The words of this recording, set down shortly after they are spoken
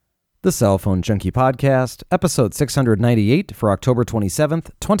The Cell Phone Junkie Podcast, episode 698 for October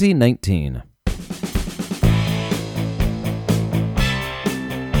 27th, 2019.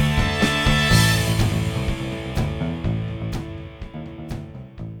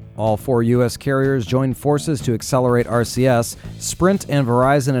 All four U.S. carriers joined forces to accelerate RCS. Sprint and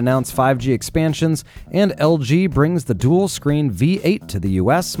Verizon announced 5G expansions, and LG brings the dual-screen V8 to the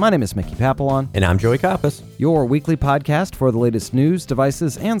U.S. My name is Mickey Papillon. And I'm Joey Koppas. Your weekly podcast for the latest news,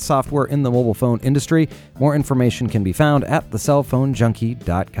 devices, and software in the mobile phone industry. More information can be found at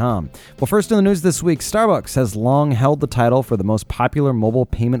thecellphonejunkie.com. Well, first in the news this week, Starbucks has long held the title for the most popular mobile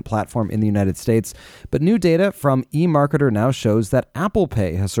payment platform in the United States, but new data from eMarketer now shows that Apple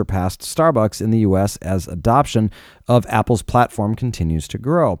Pay has surpassed Starbucks in the U.S. as adoption of Apple's platform continues to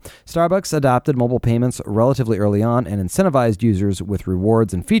grow. Starbucks adopted mobile payments relatively early on and incentivized users with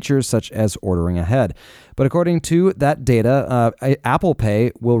rewards and features such as ordering ahead. But according to that data, Apple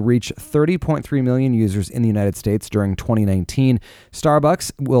Pay will reach 30.3 million users in the United States during 2019.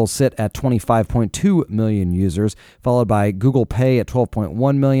 Starbucks will sit at 25.2 million users, followed by Google Pay at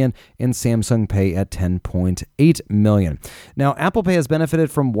 12.1 million and Samsung Pay at 10.8 million. Now, Apple Pay has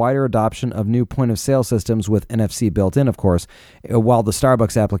benefited from wider adoption of new point-of-sale systems with NFC built in, of course, while the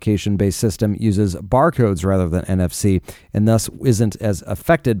Starbucks application-based system uses barcodes rather than NFC, and thus isn't as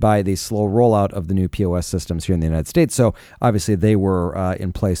affected by the slow rollout of the new POS systems here in the United States. So obviously they were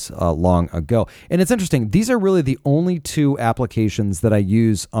in place long ago. And it's interesting, these are really the only two applications that I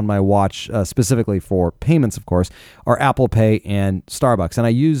use on my watch, specifically for payments, of course, are Apple Pay and Starbucks. And I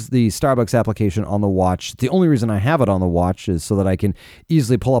use the Starbucks application on the watch. The only reason I have it on the watch is so that I can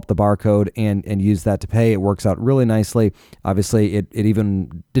easily pull up the barcode and use that to pay. It works out really nicely. Obviously, you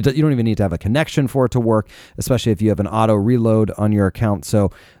don't even need to have a connection for it to work, especially if you have an auto reload on your account.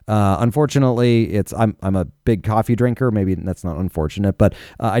 So unfortunately, I'm a big coffee drinker. Maybe that's not unfortunate, but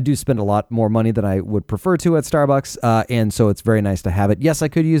I do spend a lot more money than I would prefer to at Starbucks, and so it's very nice to have it. Yes, I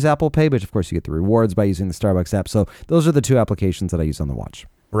could use Apple Pay, but of course you get the rewards by using the Starbucks app. So those are the two applications that I use on the watch.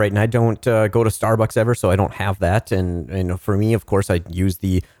 Right, and I don't go to Starbucks ever, so I don't have that. And for me, of course, I use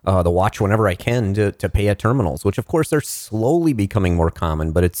the watch whenever I can to pay at terminals, which of course are slowly becoming more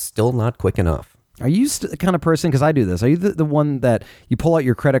common, but it's still not quick enough. Are you the kind of person, because I do this, are you the one that you pull out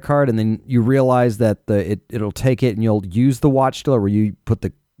your credit card and then you realize that it'll take it and you'll use the watch still, or will you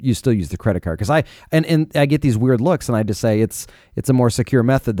still use the credit card? Because I get these weird looks and I just say it's a more secure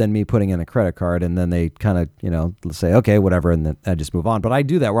method than me putting in a credit card, and then they kind of, say, okay, whatever, and then I just move on. But I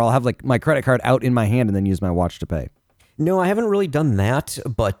do that where I'll have like my credit card out in my hand and then use my watch to pay. No, I haven't really done that,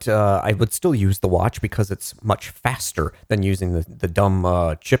 but I would still use the watch because it's much faster than using the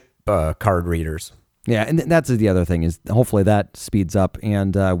dumb chip card readers. Yeah, and that's the other thing is hopefully that speeds up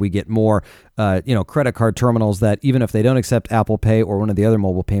and we get more, credit card terminals that even if they don't accept Apple Pay or one of the other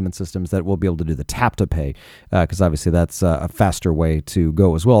mobile payment systems, that we'll be able to do the tap to pay because obviously that's a faster way to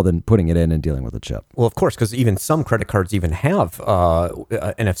go as well than putting it in and dealing with a chip. Well, of course, because even some credit cards even have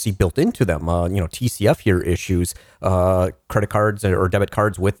NFC built into them. TCF here issues credit cards or debit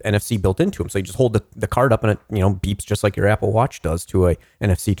cards with NFC built into them. So you just hold the card up and it beeps just like your Apple Watch does to a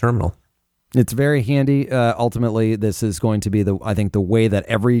NFC terminal. It's very handy. Ultimately, this is going to be the way that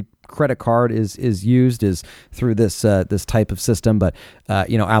every credit card is used is through this type of system. But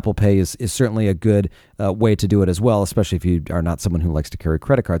Apple Pay is certainly a good way to do it as well, especially if you are not someone who likes to carry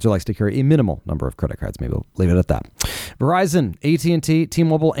credit cards or likes to carry a minimal number of credit cards. Maybe we'll leave it at that. Verizon, AT&T,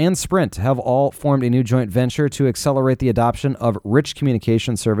 T-Mobile, and Sprint have all formed a new joint venture to accelerate the adoption of rich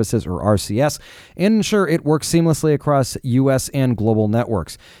communication services, or RCS, and ensure it works seamlessly across U.S. and global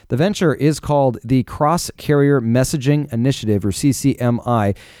networks. The venture is called the Cross Carrier Messaging Initiative, or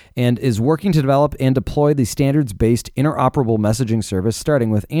CCMI, and is working to develop and deploy the standards-based interoperable messaging service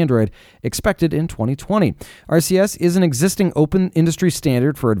starting with Android, expected in 2020. RCS is an existing open industry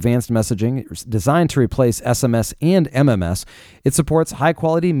standard for advanced messaging designed to replace SMS and MMS. It supports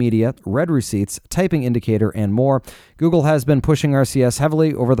high-quality media, read receipts, typing indicator, and more. Google has been pushing RCS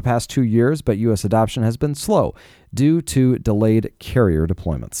heavily over the past 2 years, but U.S. adoption has been slow due to delayed carrier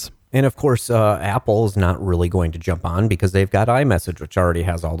deployments. And of course, Apple is not really going to jump on because they've got iMessage, which already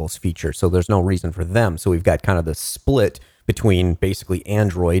has all those features. So there's no reason for them. So we've got kind of the split between basically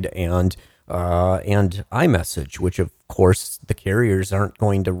Android and iMessage, which of course the carriers aren't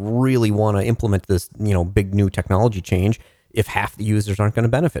going to really want to implement this, big new technology change if half the users aren't going to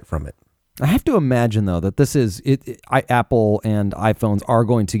benefit from it. I have to imagine, though, that this is Apple and iPhones are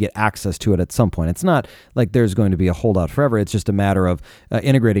going to get access to it at some point. It's not like there's going to be a holdout forever. It's just a matter of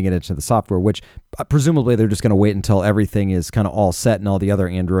integrating it into the software, which presumably they're just going to wait until everything is kind of all set and all the other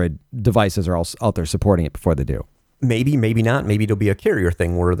Android devices are all out there supporting it before they do. maybe not. Maybe it'll be a carrier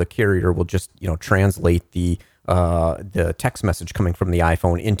thing where the carrier will just, translate the text message coming from the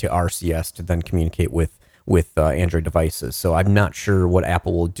iPhone into RCS to then communicate with Android devices. So I'm not sure what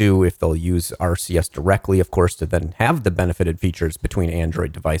Apple will do, if they'll use RCS directly, of course, to then have the benefited features between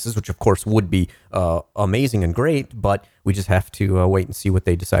Android devices, which of course would be amazing and great, but we just have to wait and see what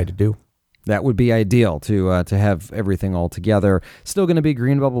they decide to do. That would be ideal to have everything all together. Still going to be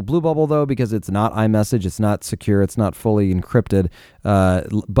green bubble, blue bubble, though, because it's not iMessage, it's not secure, it's not fully encrypted.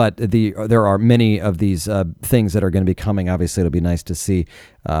 But there are many of these things that are going to be coming. Obviously, it'll be nice to see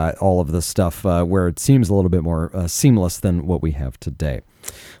all of this stuff where it seems a little bit more seamless than what we have today.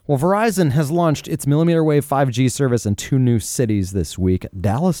 Well, Verizon has launched its millimeter wave 5G service in 2 new cities this week,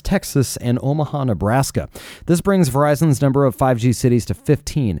 Dallas, Texas, and Omaha, Nebraska. This brings Verizon's number of 5G cities to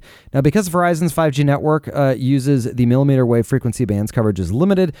 15. Now, because Verizon's 5G network uses the millimeter wave frequency bands, coverage is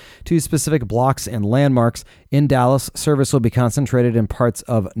limited to specific blocks and landmarks. In Dallas, service will be concentrated in parts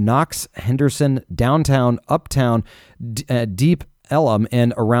of Knox, Henderson, downtown, uptown, Deep Ellum,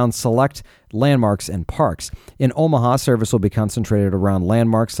 and around select landmarks and parks. In Omaha, service will be concentrated around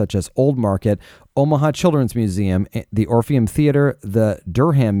landmarks such as Old Market, Omaha Children's Museum, the Orpheum Theater, the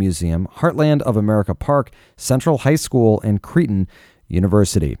Durham Museum, Heartland of America Park, Central High School, and Creighton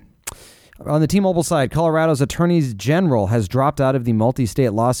University. On the T-Mobile side, Colorado's Attorney General has dropped out of the multi-state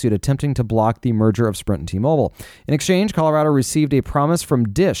lawsuit attempting to block the merger of Sprint and T-Mobile. In exchange, Colorado received a promise from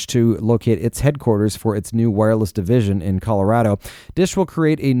Dish to locate its headquarters for its new wireless division in Colorado. Dish will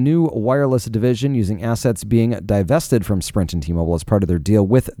create a new wireless division using assets being divested from Sprint and T-Mobile as part of their deal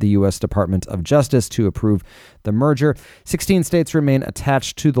with the U.S. Department of Justice to approve the merger. 16 states remain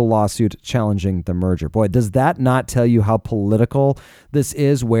attached to the lawsuit challenging the merger. Boy, does that not tell you how political this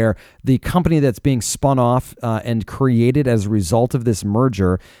is, where the company that's being spun off and created as a result of this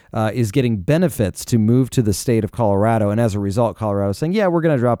merger is getting benefits to move to the state of Colorado. And as a result, Colorado is saying, yeah, we're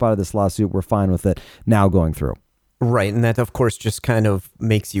going to drop out of this lawsuit. We're fine with it now going through. Right. And that, of course, just kind of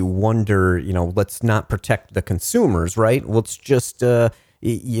makes you wonder, let's not protect the consumers, right? Let's just,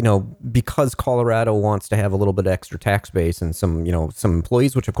 because Colorado wants to have a little bit of extra tax base and some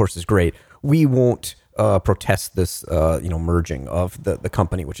employees, which of course is great, we won't protest this, merging of the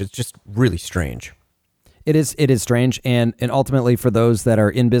company, which is just really strange. It is strange, and ultimately for those that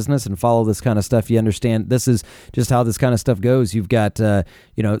are in business and follow this kind of stuff, you understand this is just how this kind of stuff goes. You've got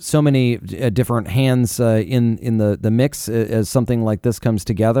so many different hands in the mix as something like this comes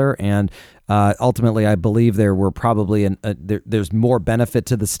together, and ultimately I believe there were probably there's more benefit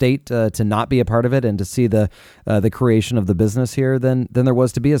to the state to not be a part of it and to see the creation of the business here than there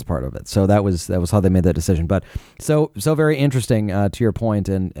was to be as part of it. So that was how they made that decision. But so very interesting to your point,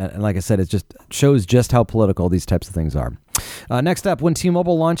 and like I said, it just shows just how political these types of things are. Next up, when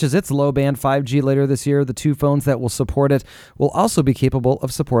T-Mobile launches its low-band 5G later this year, the 2 phones that will support it will also be capable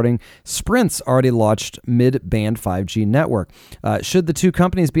of supporting Sprint's already launched mid-band 5G network. Should the 2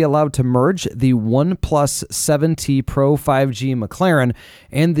 companies be allowed to merge, the OnePlus 7T Pro 5G McLaren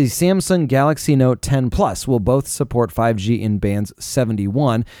and the Samsung Galaxy Note 10 Plus will both support 5G in bands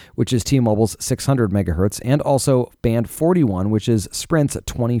 71, which is T-Mobile's 600 megahertz, and also band 41, which is Sprint's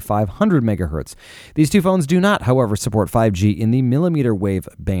 2500 megahertz. These 2 phones do not, however, support 5G in the millimeter wave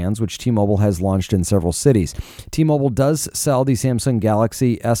bands, which T-Mobile has launched in several cities. T-Mobile does sell the Samsung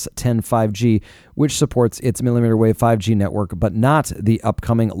Galaxy S10 5G, which supports its millimeter wave 5G network, but not the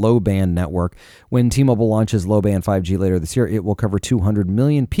upcoming low-band network. When T-Mobile launches low-band 5G later this year, it will cover 200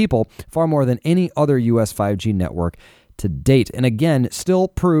 million people, far more than any other U.S. 5G network to date. And again, still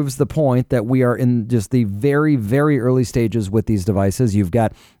proves the point that we are in just the very, very early stages with these devices. You've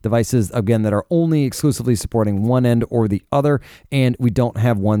got devices, again, that are only exclusively supporting one end or the other, and we don't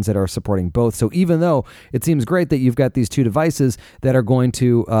have ones that are supporting both. So even though it seems great that you've got these 2 devices that are going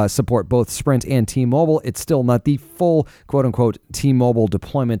to support both Sprint and T-Mobile, it's still not the full, quote-unquote, T-Mobile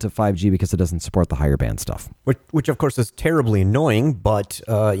deployment of 5G because it doesn't support the higher band stuff. Which of course, is terribly annoying, but,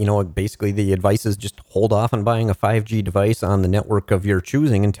 basically the advice is just hold off on buying a 5G device on the network of your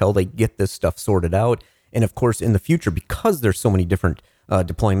choosing until they get this stuff sorted out. And of course, in the future, because there's so many different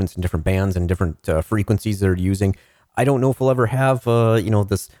deployments and different bands and different frequencies they're using, I don't know if we'll ever have,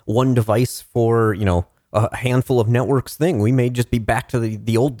 this one device for, a handful of networks thing. We may just be back to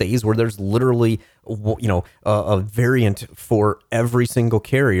the old days where there's literally, a variant for every single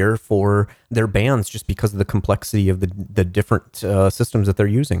carrier for their bands just because of the complexity of the different systems that they're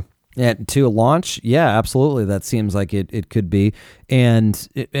using. And to launch, yeah, absolutely. That seems like it could be, and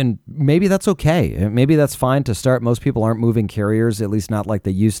maybe that's okay. Maybe that's fine to start. Most people aren't moving carriers, at least not like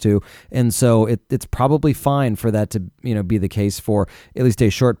they used to, and so it's probably fine for that to be the case for at least a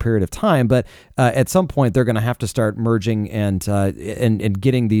short period of time. But at some point, they're going to have to start merging and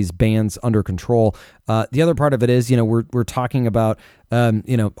getting these bands under control. The other part of it is, we're talking about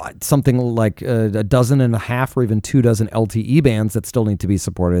something like a dozen and a half or even 24 LTE bands that still need to be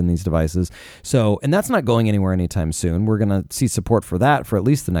supported in these devices. So, and that's not going anywhere anytime soon. We're going to see support for that for at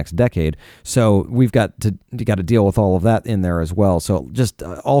least the next decade. So we've got to deal with all of that in there as well. So just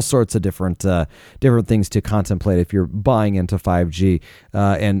all sorts of different things to contemplate if you're buying into 5G,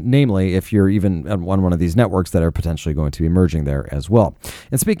 and namely if you're even on one of these networks that are potentially going to be merging there as well.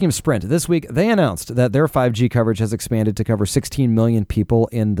 And speaking of Sprint, this week they announced that their 5G coverage has expanded to cover 16 million people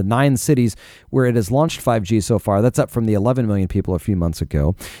in the 9 cities where it has launched 5G so far. That's up from the 11 million people a few months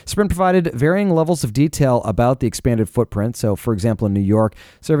ago. Sprint provided varying levels of detail about the expanded footprint. So, for example, in New York,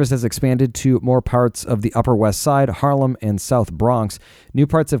 service has expanded to more parts of the Upper West Side, Harlem, and South Bronx. New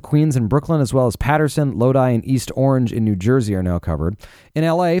parts of Queens and Brooklyn, as well as Patterson, Lodi, and East Orange in New Jersey are now covered. In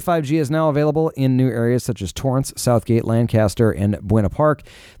LA, 5G is now available in new areas such as Torrance, Southgate, Lancaster, and Buena Park.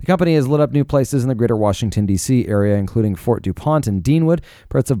 The company has lit up new places in the greater Washington, D.C. area, including Fort DuPont and Deanwood,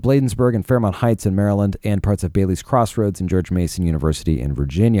 parts of Bladensburg and Fairmount Heights in Maryland, and parts of Bailey's Crossroads and George Mason University in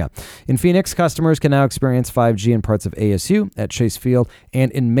Virginia. In Phoenix, customers can now experience 5G in parts of ASU, at Chase Field,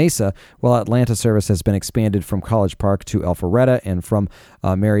 and in Mesa, while Atlanta service has been expanded from College Park to Alpharetta and from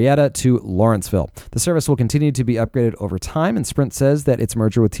Marietta to Lawrenceville. The service will continue to be upgraded over time, and Sprint says that its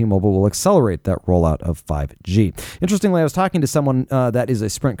merger with T-Mobile will accelerate that rollout of 5G. Interestingly, I was talking to someone that is a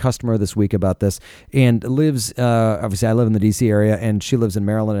Sprint customer this week about this and lives, obviously I live in the DC area and she lives in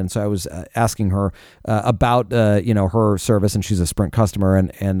Maryland, and so I was asking her about her service, and she's a Sprint customer,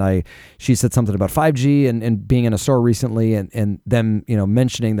 and she said something about 5G and being in a store recently and them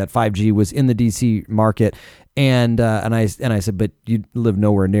mentioning that 5G was in the DC market. And I said, but you live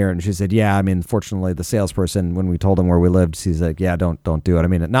nowhere near. And she said, yeah, I mean, fortunately, the salesperson, when we told him where we lived, she's like, yeah, don't do it. I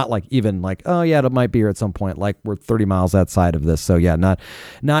mean, not like even like, oh yeah, it might be here at some point. Like we're 30 miles outside of this. So yeah, not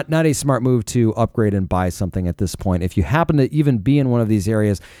a smart move to upgrade and buy something at this point. If you happen to even be in one of these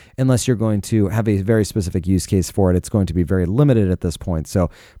areas, unless you're going to have a very specific use case for it, it's going to be very limited at this point. So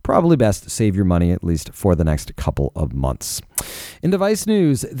probably best to save your money at least for the next couple of months. In device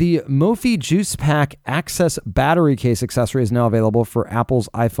news, the Mophie Juice Pack Access battery case accessory is now available for Apple's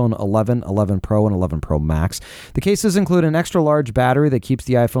iPhone 11, 11 Pro, and 11 Pro Max. The cases include an extra large battery that keeps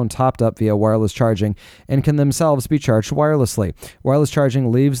the iPhone topped up via wireless charging and can themselves be charged wirelessly. Wireless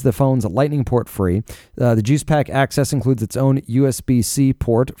charging leaves the phone's lightning port free. The Juice Pack Access includes its own USB-C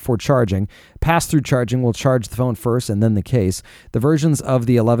port for charging. Pass-through charging will charge the phone first and then the case. The versions of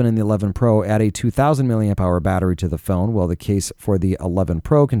the 11 and the 11 Pro add a 2,000 milliamp hour battery to the phone, while the case for the 11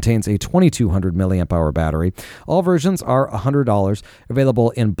 Pro contains a 2,200 milliamp hour battery. All versions are $100,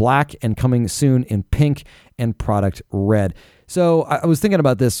 available in black and coming soon in pink and product red. So I was thinking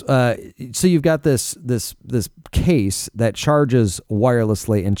about this. So you've got this case that charges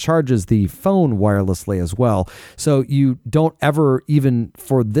wirelessly and charges the phone wirelessly as well. So you don't ever even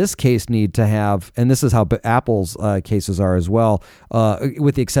for this case need to have, and this is how Apple's cases are as well,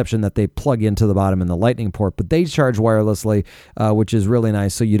 with the exception that they plug into the bottom in the lightning port, but they charge wirelessly, which is really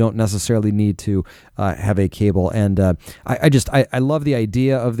nice. So you don't necessarily need to have a cable. And I love the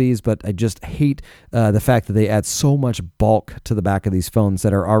idea of these, but I just hate the fact that they add so much bulk to the back of these phones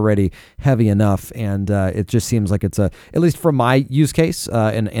that are already heavy enough, and it just seems like it's at least for my use case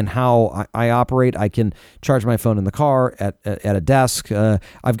and how I operate, I can charge my phone in the car, at a desk.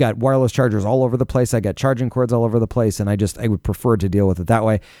 I've got wireless chargers all over the place. I got charging cords all over the place, and I would prefer to deal with it that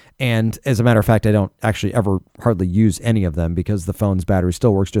way. And as a matter of fact, I don't actually ever hardly use any of them because the phone's battery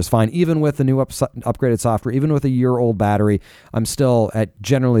still works just fine. Even with the new upgraded software, even with a year-old battery, I'm still at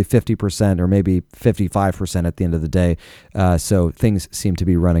generally 50% or maybe 55% at the end of the day. So things seem to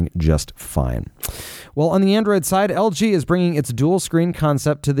be running just fine. Well, on the Android side, LG is bringing its dual screen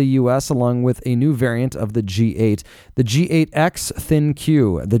concept to the US along with a new variant of the G8, the G8X Thin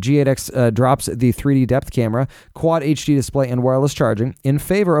Q. The G8X drops the 3D depth camera, quad HD display, and wireless charging in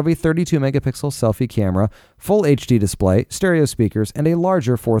favor of a 32 megapixel selfie camera, full HD display, stereo speakers, and a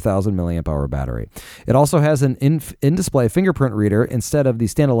larger 4,000 milliamp hour battery. It also has an in-display fingerprint reader instead of the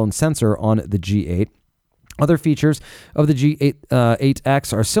standalone sensor on the G8. Other features of the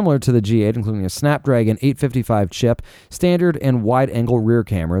G8X are similar to the G8, including a Snapdragon 855 chip, standard and wide-angle rear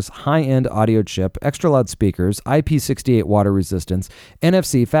cameras, high-end audio chip, extra loud speakers, IP68 water resistance,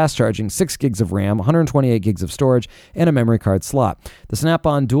 NFC fast charging, 6 gigs of RAM, 128 gigs of storage, and a memory card slot. The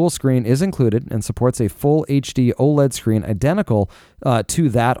Snap-on dual screen is included and supports a full HD OLED screen identical to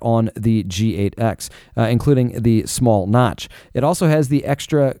that on the G8X, including the small notch. It also has the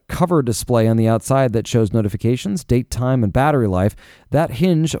extra cover display on the outside that shows notifications, date, time, and battery life. That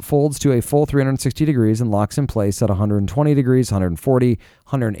hinge folds to a full 360 degrees and locks in place at 120 degrees, 140,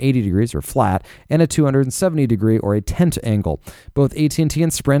 180 degrees or flat, and a 270 degree or a tent angle. Both AT&T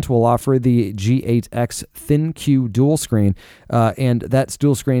and Sprint will offer the G8X Thin-Q dual screen, and that's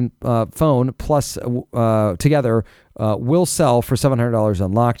dual screen phone plus together will sell for $700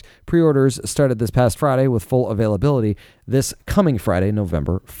 unlocked. Pre-orders started this past Friday with full availability this coming Friday,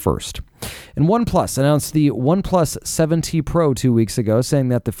 November 1st. And OnePlus announced the OnePlus 7T Pro 2 weeks ago, saying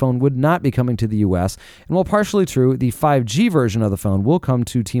that the phone would not be coming to the U.S. And while partially true, the 5G version of the phone will come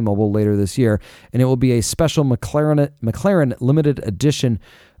to T-Mobile later this year, and it will be a special McLaren limited edition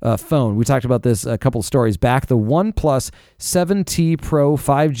phone. We talked about this a couple stories back. The OnePlus 7T Pro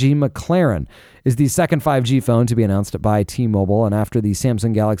 5G McLaren is the second 5G phone to be announced by T-Mobile, and after the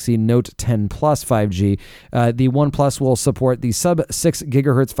Samsung Galaxy Note 10 Plus 5G, the OnePlus will support the sub-6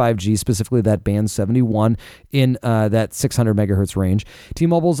 gigahertz 5G, specifically that band 71 in that 600 megahertz range.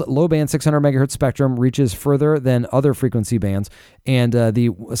 T-Mobile's low-band 600 megahertz spectrum reaches further than other frequency bands, and the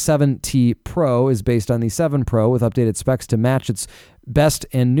 7T Pro is based on the 7 Pro with updated specs to match its best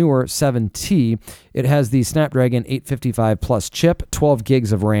and newer 7T. It has the Snapdragon 855 Plus chip, 12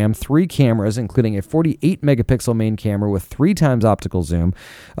 gigs of RAM, 3 cameras, including a 48 megapixel main camera with 3 times optical zoom,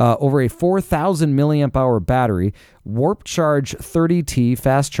 over a 4,000 milliamp hour battery, Warp Charge 30T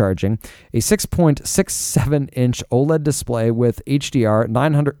fast charging, a 6.67 inch OLED display with HDR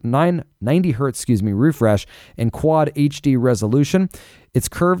 990 hertz refresh and quad HD resolution. It's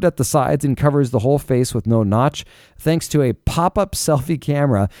curved at the sides and covers the whole face with no notch. Thanks to a pop-up selfie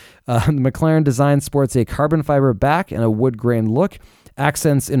camera, the McLaren design sports a carbon fiber back and a wood grain look.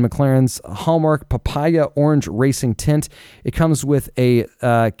 Accents in McLaren's hallmark papaya orange racing tint. It comes with a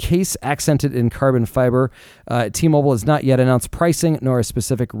case accented in carbon fiber. T-Mobile has not yet announced pricing nor a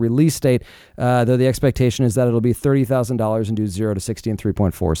specific release date, though the expectation is that it'll be $30,000 and do 0 to 60 in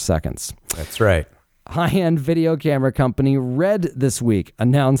 3.4 seconds. That's right. High-end video camera company Red this week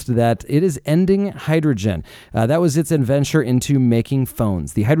announced that it is ending hydrogen. That was its venture into making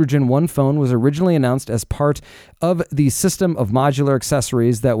phones. The Hydrogen One phone was originally announced as part of the system of modular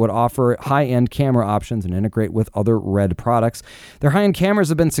accessories that would offer high-end camera options and integrate with other Red products. Their high-end cameras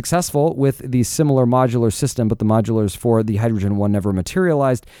have been successful with the similar modular system, but the modulars for the Hydrogen One never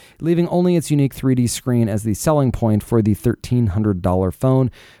materialized, leaving only its unique 3D screen as the selling point for the $1,300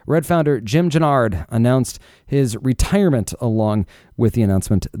 phone. Red founder Jim Gennard announced his retirement along with the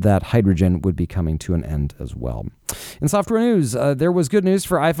announcement that Hydrogen would be coming to an end as well. In software news, there was good news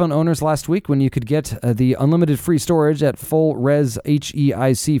for iPhone owners last week when you could get the unlimited free storage at full-res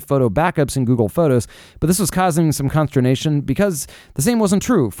HEIC photo backups in Google Photos, but this was causing some consternation because the same wasn't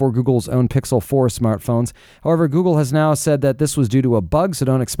true for Google's own Pixel 4 smartphones. However, Google has now said that this was due to a bug, so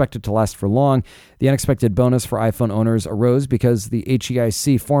don't expect it to last for long. The unexpected bonus for iPhone owners arose because the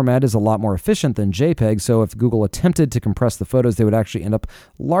HEIC format is a lot more efficient than JPEG, so if Google attempted to compress the photos, they would actually end up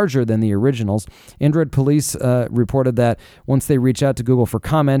larger than the originals. Android police reported that once they reached out to Google for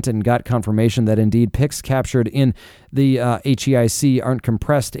comment and got confirmation that indeed pics captured in the HEIC aren't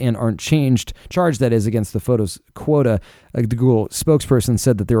compressed and aren't charged that is against the photos quota, the Google spokesperson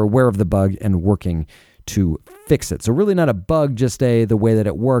said that they're aware of the bug and working to fix it. So really not a bug, just the way that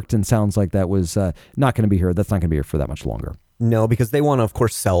it worked, and sounds like that was not going to be here. That's not going to be here for that much longer. No, because they want to, of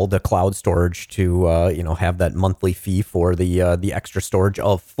course, sell the cloud storage to, have that monthly fee for the extra storage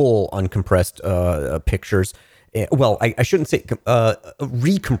of full uncompressed pictures. Well, I shouldn't say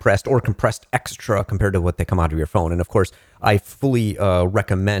recompressed or compressed extra compared to what they come out of your phone. And of course, I fully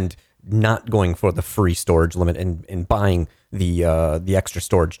recommend not going for the free storage limit and buying the extra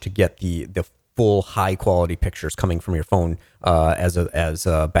storage to get the full high quality pictures coming from your phone as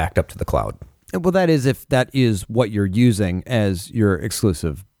backed up to the cloud. Well, that is if that is what you're using as your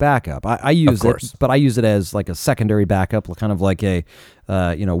exclusive backup. I use it, but I use it as like a secondary backup, kind of like a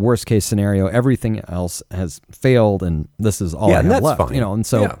worst case scenario. Everything else has failed, and this is all I have left. Fine. And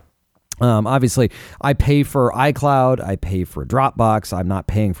so. Yeah. Obviously, I pay for iCloud, I pay for Dropbox. I'm not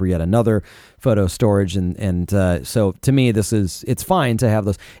paying for yet another photo storage, and so to me, it's fine to have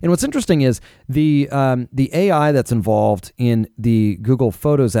those. And what's interesting is the AI that's involved in the Google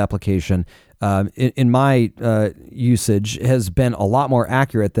Photos application in my usage has been a lot more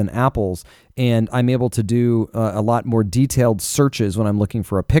accurate than Apple's. And I'm able to do a lot more detailed searches when I'm looking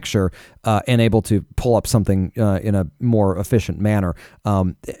for a picture and able to pull up something in a more efficient manner.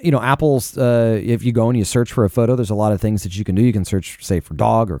 Apple's, if you go and you search for a photo, there's a lot of things that you can do. You can search, say, for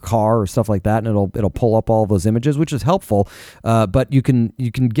dog or car or stuff like that, and it'll pull up all of those images, which is helpful. But you can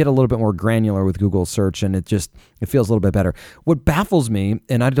get a little bit more granular with Google search, and it feels a little bit better. What baffles me,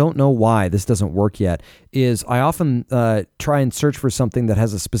 and I don't know why this doesn't work yet, is I often try and search for something that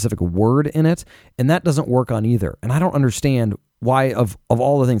has a specific word in it, and that doesn't work on either. And I don't understand why, of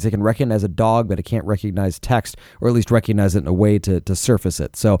all the things, they can recognize a dog, but it can't recognize text, or at least recognize it in a way to surface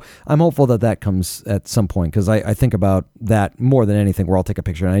it. So I'm hopeful that comes at some point, because I think about that more than anything, where I'll take a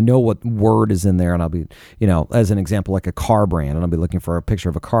picture and I know what word is in there, and I'll be, as an example, like a car brand, and I'll be looking for a picture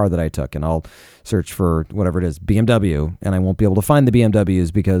of a car that I took, and I'll search for whatever it is, BMW, and I won't be able to find the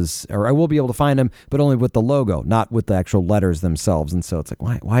BMWs or I will be able to find them, but only with the logo, not with the actual letters themselves. And so it's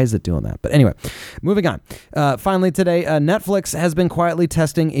like, why is it doing that? But anyway, moving on. Finally today, Netflix has been quietly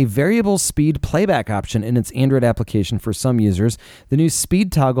testing a variable speed playback option in its Android application for some users. The new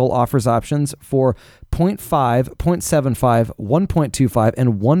speed toggle offers options for 0.5, 0.75, 1.25,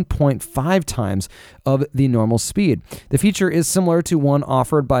 and 1.5 times of the normal speed. The feature is similar to one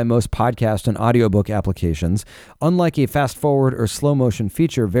offered by most podcast and audiobook applications. Unlike a fast forward or slow motion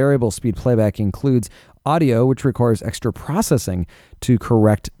feature, variable speed playback includes audio, which requires extra processing to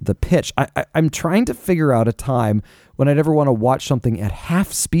correct the pitch. I'm trying to figure out a time when I'd ever want to watch something at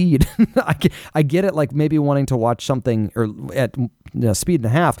half speed. I get it, like maybe wanting to watch something or at speed and a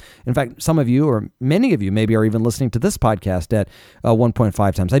half. In fact, some of you, or many of you, maybe are even listening to this podcast at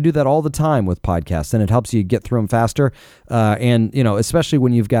 1.5 times. I do that all the time with podcasts, and it helps you get through them faster. And especially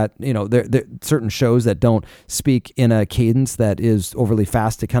when you've got there certain shows that don't speak in a cadence that is overly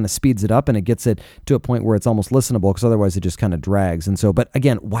fast, it kind of speeds it up and it gets it to a point where it's almost listenable, because otherwise it just kind of drags. And so, but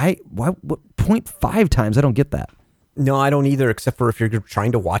again, why 0.5 times? I don't get that. No, I don't either, except for if you're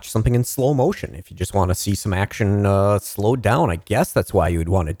trying to watch something in slow motion. If you just want to see some action slowed down, I guess that's why you would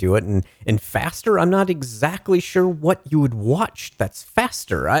want to do it. And faster, I'm not exactly sure what you would watch that's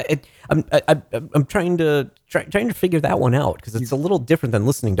faster. I'm trying to figure that one out, because it's a little different than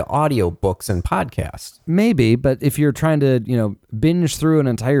listening to audiobooks and podcasts. Maybe, but if you're trying to binge through an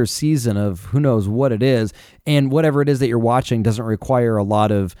entire season of who knows what it is, and whatever it is that you're watching doesn't require a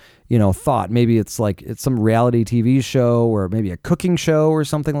lot of thought. Maybe it's some reality TV show, or maybe a cooking show or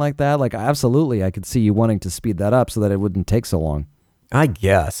something like that. Like, absolutely, I could see you wanting to speed that up so that it wouldn't take so long. I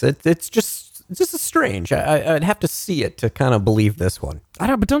guess it's just strange. I'd have to see it to kind of believe this one.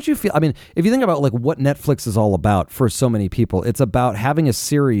 But don't you feel, if you think about like what Netflix is all about for so many people, it's about having a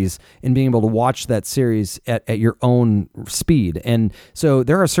series and being able to watch that series at your own speed. And so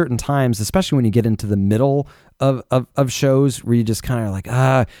there are certain times, especially when you get into the middle of shows, where you just kind of like,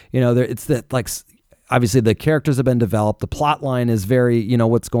 it's that, like, obviously the characters have been developed. The plot line is very,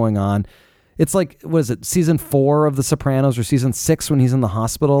 what's going on. It's like, what is it, season 4 of The Sopranos, or season 6 when he's in the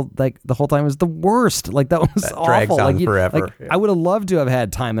hospital? Like, the whole time was the worst. Like, that was awful. Drags on forever. Like, yeah. I would have loved to have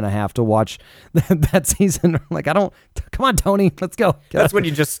had time and a half to watch that season. Like, come on, Tony, let's go. That's when you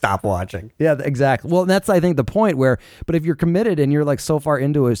just stop watching. Yeah, exactly. Well, that's, I think, the point but if you're committed and you're like so far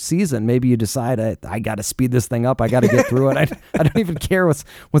into a season, maybe you decide, I got to speed this thing up. I got to get through it. I don't even care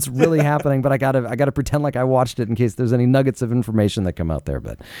what's really happening, but I got to pretend like I watched it in case there's any nuggets of information that come out there.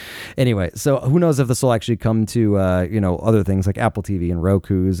 But anyway, so who knows if this will actually come to other things like Apple TV and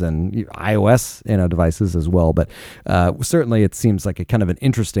Roku's and iOS devices as well. But certainly it seems like a kind of an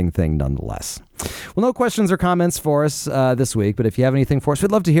interesting thing nonetheless. Well, no questions or comments for us this week, but if you have anything for us,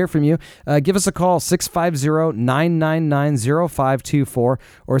 we'd love to hear from you. Give us a call, 650-999-0524,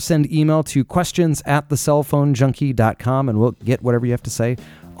 or send email to questions@thecellphonejunkie.com, and we'll get whatever you have to say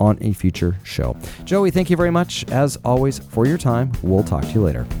on a future show. Joey, thank you very much, as always, for your time. We'll talk to you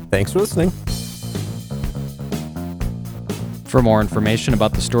later. Thanks for listening. For more information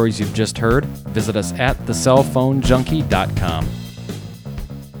about the stories you've just heard, visit us at thecellphonejunkie.com.